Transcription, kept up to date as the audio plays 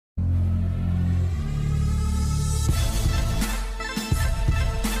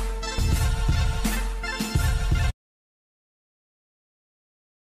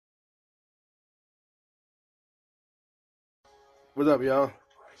What's up, y'all?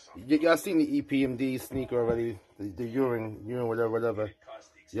 Y'all seen the Epmd sneaker already? The urine, whatever.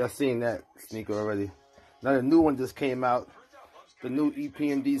 Y'all seen that sneaker already? Now the new one just came out. The new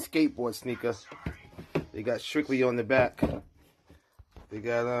Epmd skateboard sneaker. They got Strictly on the back. They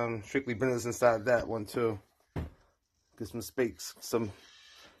got Strictly Business inside that one too. Get some space. Some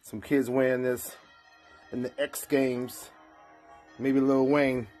kids wearing this in the X Games. Maybe Lil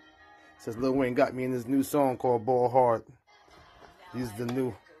Wayne. Says Lil Wayne got me in this new song called Ball Hard. These are the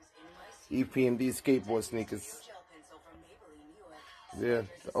new Epmd skateboard sneakers. Yeah,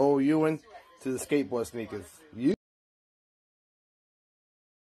 the old Ewan to the skateboard sneakers.